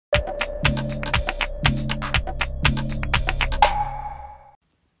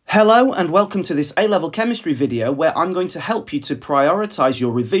Hello and welcome to this A-level chemistry video where I'm going to help you to prioritise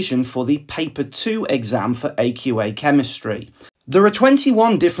your revision for the Paper 2 exam for AQA Chemistry. There are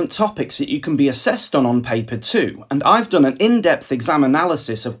 21 different topics that you can be assessed on Paper 2, and I've done an in-depth exam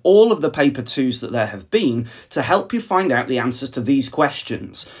analysis of all of the Paper 2s that there have been to help you find out the answers to these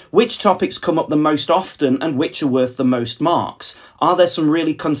questions. Which topics come up the most often and which are worth the most marks? Are there some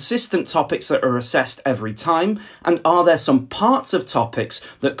really consistent topics that are assessed every time? And are there some parts of topics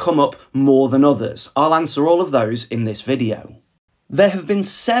that come up more than others? I'll answer all of those in this video. There have been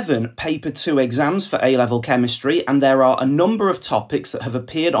 7 Paper 2 exams for A-level chemistry, and there are a number of topics that have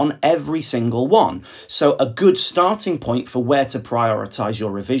appeared on every single one. So a good starting point for where to prioritise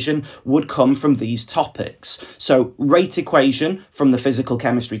your revision would come from these topics. So rate equation from the physical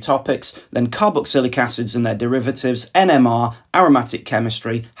chemistry topics, then carboxylic acids and their derivatives, NMR, aromatic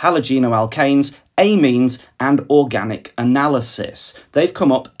chemistry, halogenoalkanes, amines, and organic analysis. They've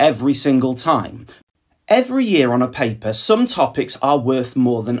come up every single time. Every year on a paper, some topics are worth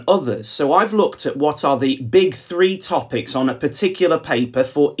more than others. So I've looked at what are the big 3 topics on a particular paper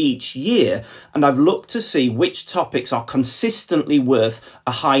for each year, and I've looked to see which topics are consistently worth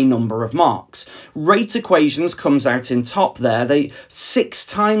a high number of marks. Rate equations comes out in top there. 6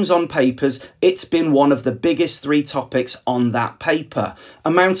 times on papers, it's been one of the biggest 3 topics on that paper.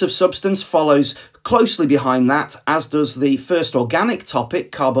 Amount of substance follows closely behind that, as does the first organic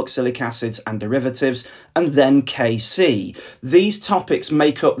topic, carboxylic acids and derivatives, and then KC. These topics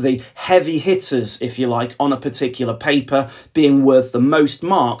make up the heavy hitters, if you like, on a particular paper, being worth the most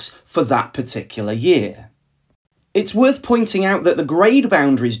marks for that particular year. It's worth pointing out that the grade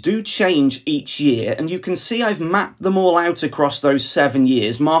boundaries do change each year, and you can see I've mapped them all out across those 7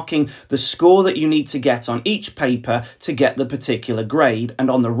 years, marking the score that you need to get on each paper to get the particular grade. And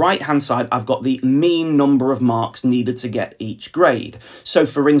on the right-hand side, I've got the mean number of marks needed to get each grade. So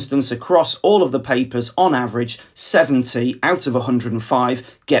for instance, across all of the papers, on average, 70 out of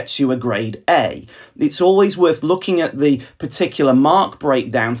 105 gets you a grade A. It's always worth looking at the particular mark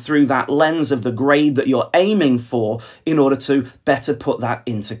breakdown through that lens of the grade that you're aiming for in order to better put that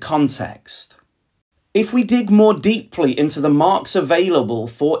into context. If we dig more deeply into the marks available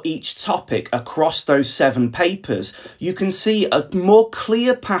for each topic across those 7 papers, you can see a more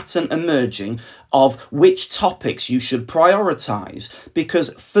clear pattern emerging of which topics you should prioritise,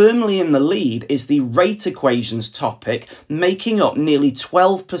 because firmly in the lead is the rate equations topic, making up nearly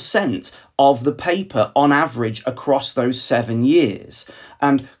 12% of the paper on average across those 7 years.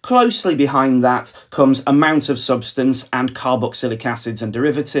 And closely behind that comes amount of substance and carboxylic acids and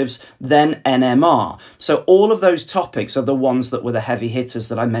derivatives, then NMR. So all of those topics are the ones that were the heavy hitters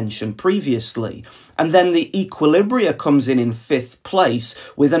that I mentioned previously. And then the equilibria comes in 5th place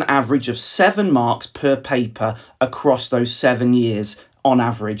with an average of 7 marks per paper across those 7 years on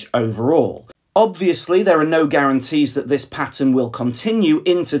average overall. Obviously, there are no guarantees that this pattern will continue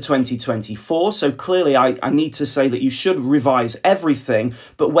into 2024, so clearly I need to say that you should revise everything,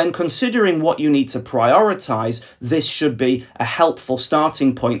 but when considering what you need to prioritise, this should be a helpful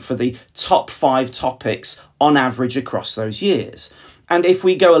starting point for the top 5 topics on average across those years. And if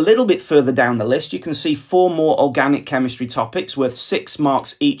we go a little bit further down the list, you can see 4 more organic chemistry topics worth 6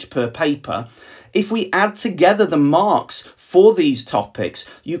 marks each per paper. If we add together the marks for these topics,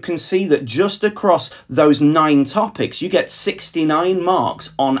 you can see that just across those 9 topics, you get 69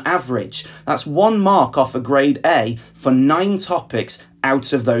 marks on average. That's 1 mark off a grade A for 9 topics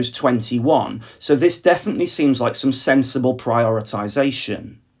out of those 21. So this definitely seems like some sensible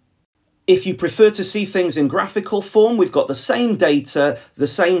prioritisation. If you prefer to see things in graphical form, we've got the same data, the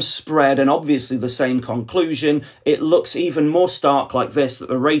same spread, and obviously the same conclusion. It looks even more stark like this, that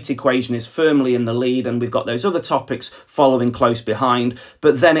the rate equation is firmly in the lead, and we've got those other topics following close behind.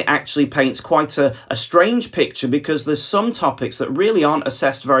 But then it actually paints quite a strange picture, because there's some topics that really aren't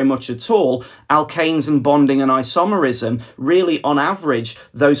assessed very much at all. Alkanes and bonding and isomerism, really on average,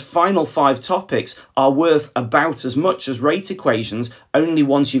 those final 5 topics are worth about as much as rate equations, only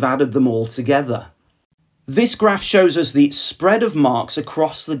once you've added them all together. This graph shows us the spread of marks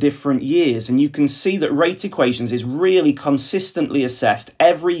across the different years, and you can see that rate equations is really consistently assessed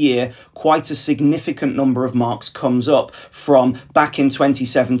every year. Quite a significant number of marks comes up from back in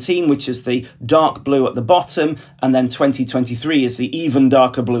 2017, which is the dark blue at the bottom, and then 2023 is the even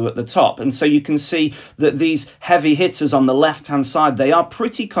darker blue at the top. And so you can see that these heavy hitters on the left-hand side, they are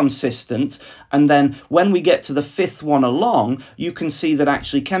pretty consistent. And then when we get to the 5th one along, you can see that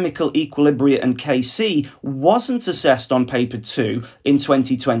actually chemical equilibria and KC wasn't assessed on paper 2 in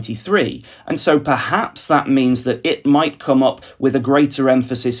 2023. And so perhaps that means that it might come up with a greater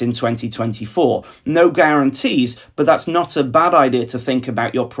emphasis in 2024. No guarantees, but that's not a bad idea to think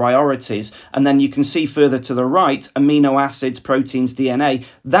about your priorities. And then you can see further to the right, amino acids, proteins, DNA,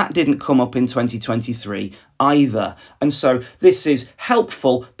 that didn't come up in 2023 either. And so this is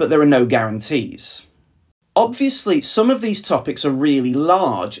helpful, but there are no guarantees. Obviously, some of these topics are really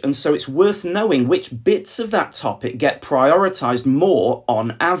large, and so it's worth knowing which bits of that topic get prioritised more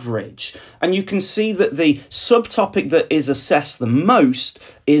on average. And you can see that the subtopic that is assessed the most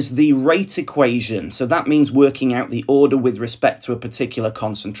is the rate equation. So that means working out the order with respect to a particular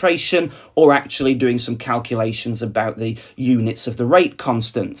concentration, or actually doing some calculations about the units of the rate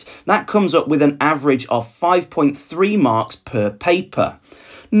constant. That comes up with an average of 5.3 marks per paper.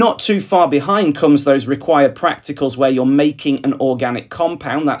 Not too far behind comes those required practicals where you're making an organic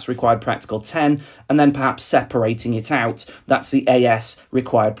compound, that's required practical 10, and then perhaps separating it out, that's the AS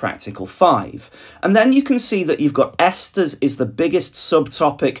required practical 5. And then you can see that you've got esters is the biggest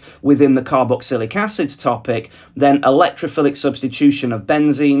subtopic within the carboxylic acids topic, then electrophilic substitution of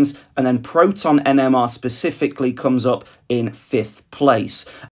benzenes, and then proton NMR specifically comes up in 5th place.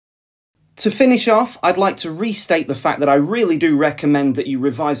 To finish off, I'd like to restate the fact that I really do recommend that you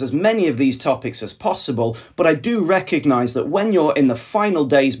revise as many of these topics as possible, but I do recognise that when you're in the final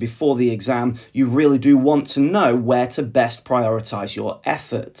days before the exam, you really do want to know where to best prioritise your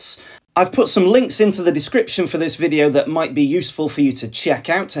efforts. I've put some links into the description for this video that might be useful for you to check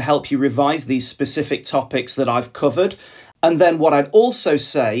out to help you revise these specific topics that I've covered. And then what I'd also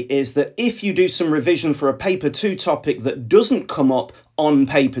say is that if you do some revision for a paper 2 topic that doesn't come up on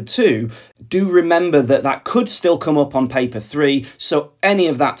paper 2, do remember that that could still come up on paper 3, so any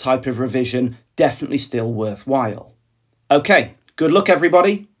of that type of revision definitely still worthwhile. Okay, good luck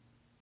everybody.